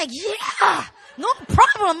 They're like, yeah, no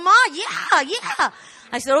problem, Ma. Yeah.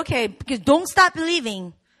 I said, okay, because don't stop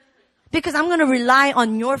believing because I'm going to rely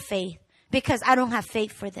on your faith because I don't have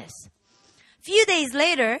faith for this. A few days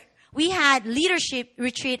later, we had leadership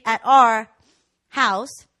retreat at our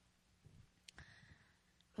house.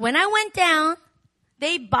 When I went down,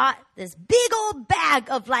 they bought this big old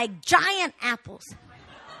bag of giant apples.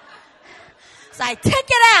 So I took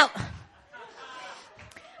it out.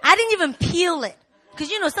 I didn't even peel it.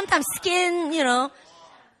 Because, sometimes skin,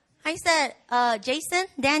 I said, Jason,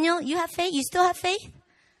 Daniel, you have faith? You still have faith?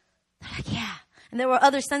 They're like, yeah. And there were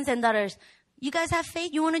other sons and daughters. You guys have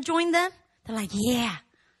faith? You want to join them? They're like, yeah.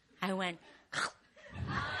 I went.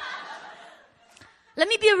 Let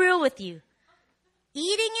me be real with you.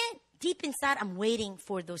 Eating it, deep inside, I'm waiting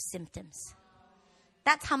for those symptoms.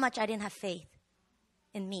 That's how much I didn't have faith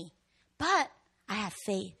in me. But I have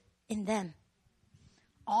faith in them.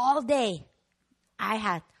 All day, I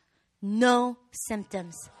had no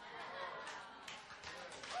symptoms.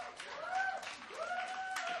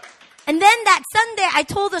 And then that Sunday, I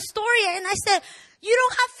told the story and I said, you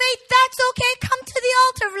don't have faith? That's okay. Come to the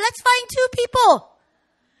altar. Let's find 2 people.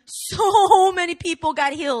 So many people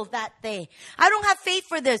got healed that day. I don't have faith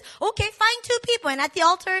for this. Okay, find 2 people. And at the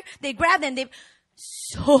altar, they grabbed them.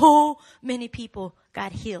 So many people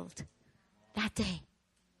got healed that day.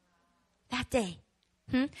 That day.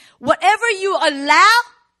 Whatever you allow,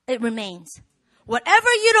 it remains. Whatever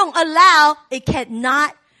you don't allow, it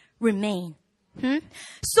cannot remain.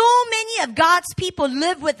 So many of God's people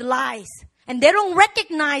live with lies. And they don't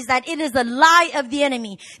recognize that it is a lie of the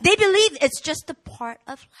enemy. They believe it's just a part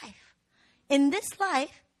of life. In this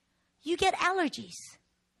life, you get allergies.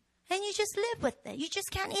 And you just live with it. You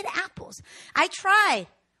just can't eat apples. I tried.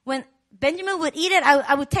 When Benjamin would eat it,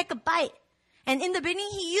 I would take a bite. And in the beginning,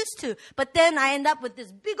 he used to. But then I end up with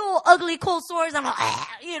this big old ugly cold sores. I'm like,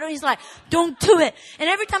 he's like, don't do it. And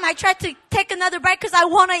every time I tried to take another bite because I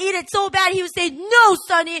want to eat it so bad, he would say, no,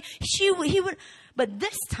 Sunhee. He would. But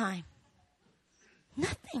this time,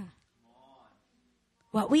 nothing.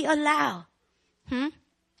 What we allow.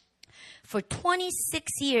 For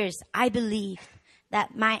 26 years, I believed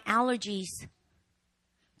that my allergies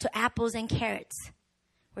to apples and carrots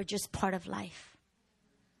were just part of life.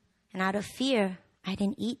 And out of fear, I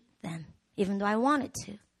didn't eat them, even though I wanted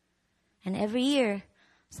to. And every year,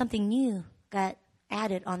 something new got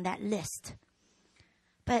added on that list.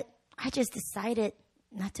 But I just decided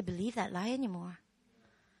not to believe that lie anymore.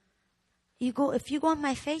 If you go on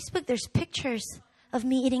my Facebook, there's pictures of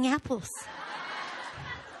me eating apples.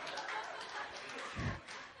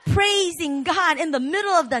 Praising God in the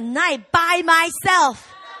middle of the night by myself.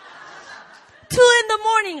 2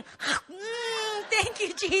 a.m. Thank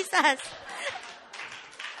you, Jesus.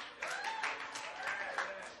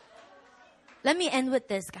 Let me end with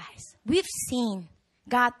this, guys. We've seen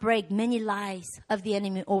God break many lies of the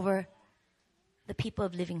enemy over the people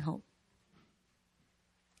of Living Hope.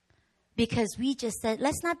 Because we just said,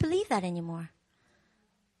 let's not believe that anymore.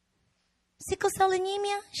 Sickle cell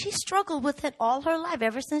anemia, she struggled with it all her life,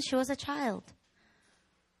 ever since she was a child.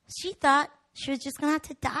 She thought she was just going to have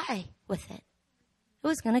to die with it. It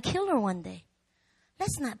was going to kill her one day.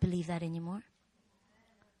 Let's not believe that anymore.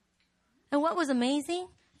 And what was amazing,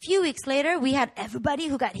 a few weeks later, we had everybody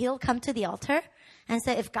who got healed come to the altar and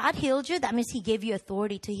say, if God healed you, that means he gave you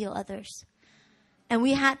authority to heal others. And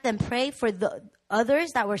we had them pray for the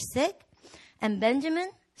others that were sick. And Benjamin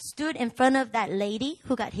stood in front of that lady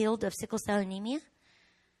who got healed of sickle cell anemia.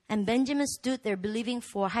 And Benjamin stood there believing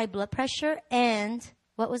for high blood pressure and,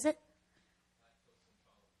 what was it?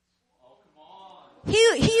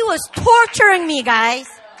 He was torturing me, guys.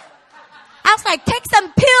 I was like, take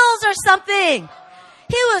some pills or something.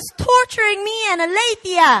 He was torturing me and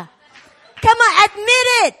Alethea. Come on, admit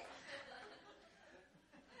it.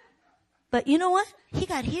 But you know what? He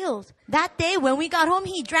got healed. That day when we got home,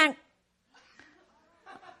 he drank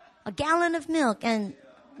a gallon of milk and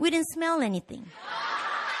we didn't smell anything.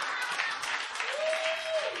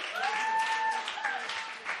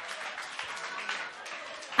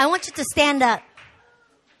 I want you to stand up.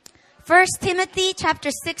 1 Timothy chapter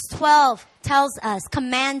 6:12 tells us,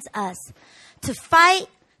 commands us to fight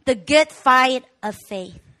the good fight of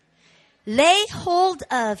faith. Lay hold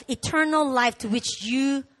of eternal life to which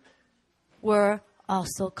you were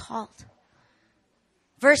also called.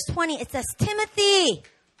 Verse 20, it says, Timothy,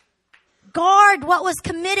 guard what was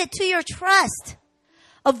committed to your trust,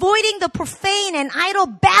 avoiding the profane and idle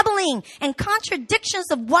babbling and contradictions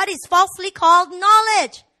of what is falsely called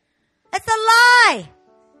knowledge. That's a lie.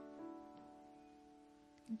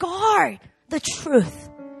 Guard the truth.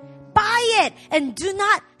 Buy it and do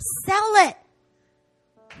not sell it.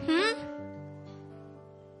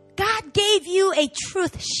 God gave you a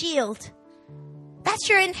truth shield. That's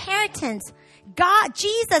your inheritance.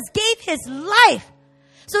 Jesus gave his life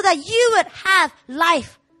so that you would have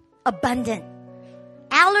life abundant.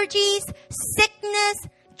 Allergies, sickness,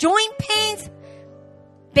 joint pains,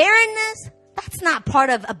 barrenness, that's not part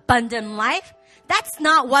of abundant life. That's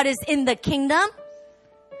not what is in the kingdom.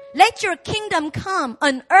 Let your kingdom come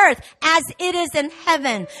on earth as it is in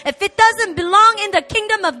heaven. If it doesn't belong in the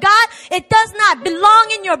kingdom of God, it does not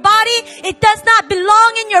belong in your body. It does not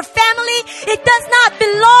belong in your family. It does not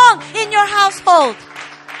belong in your household.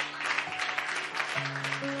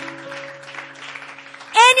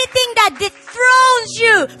 Anything that dethrones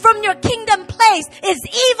you from your kingdom place is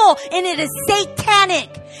evil and it is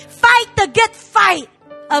satanic. Fight the good fight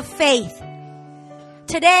of faith.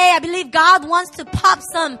 Today, I believe God wants to pop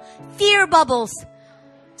some fear bubbles,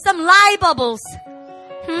 some lie bubbles.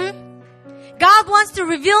 God wants to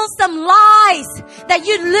reveal some lies that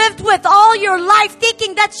you lived with all your life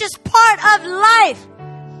thinking that's just part of life.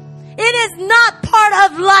 It is not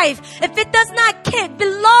part of life. If it does not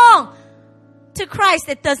belong to Christ,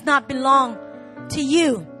 it does not belong to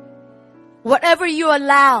you. Whatever you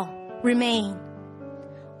allow, remain.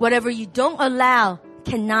 Whatever you don't allow,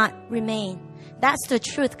 cannot remain. That's the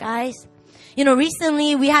truth, guys. You know,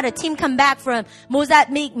 recently we had a team come back from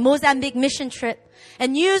Mozambique mission trip.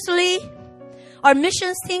 And usually our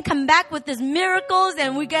missions team come back with these miracles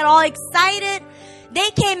and we get all excited. They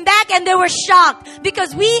came back and they were shocked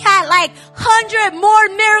because we had like 100 more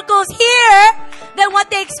miracles here than what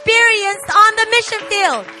they experienced on the mission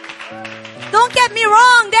field. Don't get me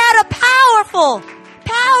wrong. They had a powerful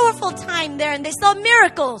time there and they saw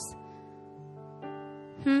miracles.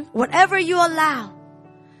 Whatever you allow.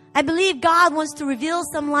 I believe God wants to reveal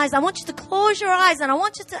some lies. I want you to close your eyes and I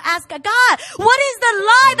want you to ask God, what is the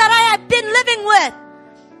lie that I have been living with?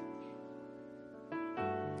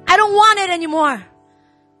 I don't want it anymore.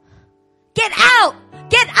 Get out.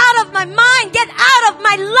 Get out of my mind. Get out of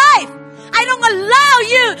my life. I don't allow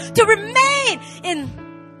you to remain in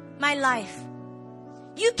my life.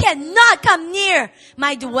 You cannot come near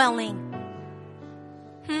my dwelling.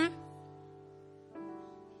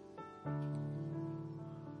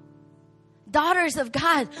 Daughters of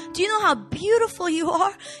God, do you know how beautiful you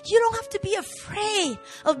are? You don't have to be afraid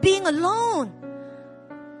of being alone.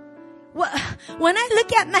 When I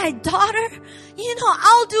look at my daughter,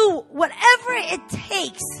 I'll do whatever it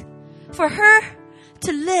takes for her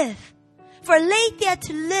to live, for Leithia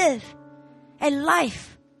to live a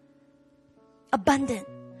life abundant,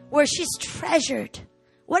 where she's treasured,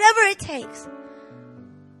 whatever it takes.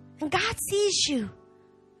 And God sees you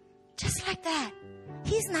just like that.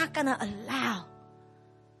 He's not going to allow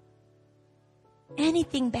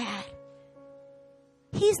anything bad.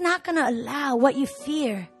 He's not going to allow what you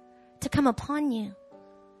fear to come upon you.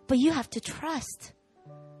 But you have to trust.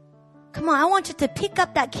 Come on, I want you to pick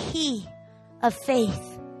up that key of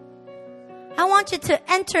faith. I want you to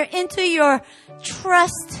enter into your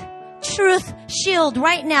truth shield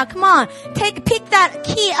right now. Come on, pick that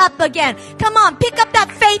key up again. Come on, pick up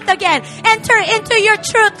that faith again. Enter into your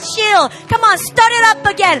truth shield. Come on, start it up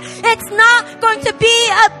again. It's not going to be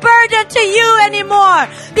a burden to you anymore,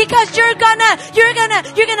 because you're gonna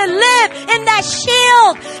live in that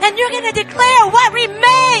shield, and you're gonna declare what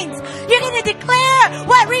remains. You're gonna declare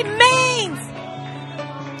what remains.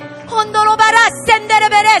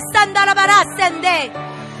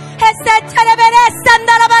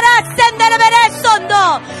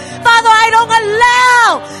 Father, I don't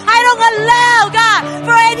allow, God,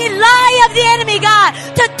 for any lie of the enemy, God,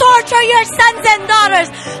 to torture your sons and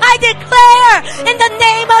daughters. I declare in the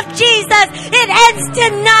name of Jesus, it ends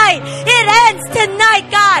tonight. It ends tonight,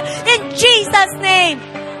 God, in Jesus' name.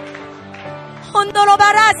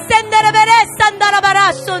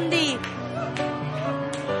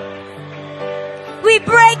 We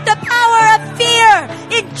break the power of fear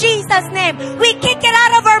in Jesus' name. We kick it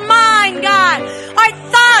out of our mind, God. Our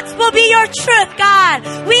thoughts will be your truth, God.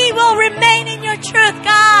 We will remain in your truth,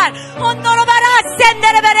 God.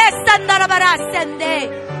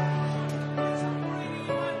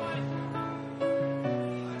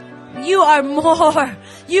 You are more.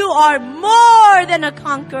 You are more than a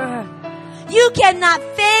conqueror. You cannot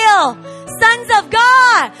fail. Sons of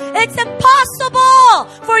God, it's impossible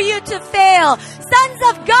for you to fail. Sons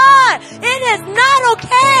of God, it is not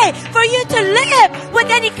okay for you to live with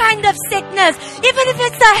any kind of sickness. Even if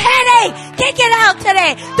it's a headache, kick it out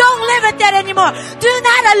today. Don't live with that anymore. Do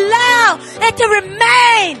not allow it to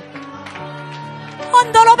remain.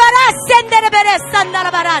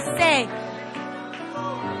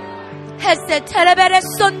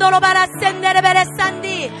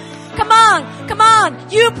 Come on,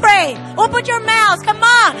 you pray. Open your mouths, come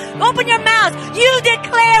on, open your mouths. You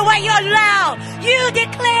declare what you allow. You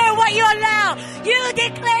declare what you allow. You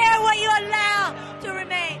declare what you allow.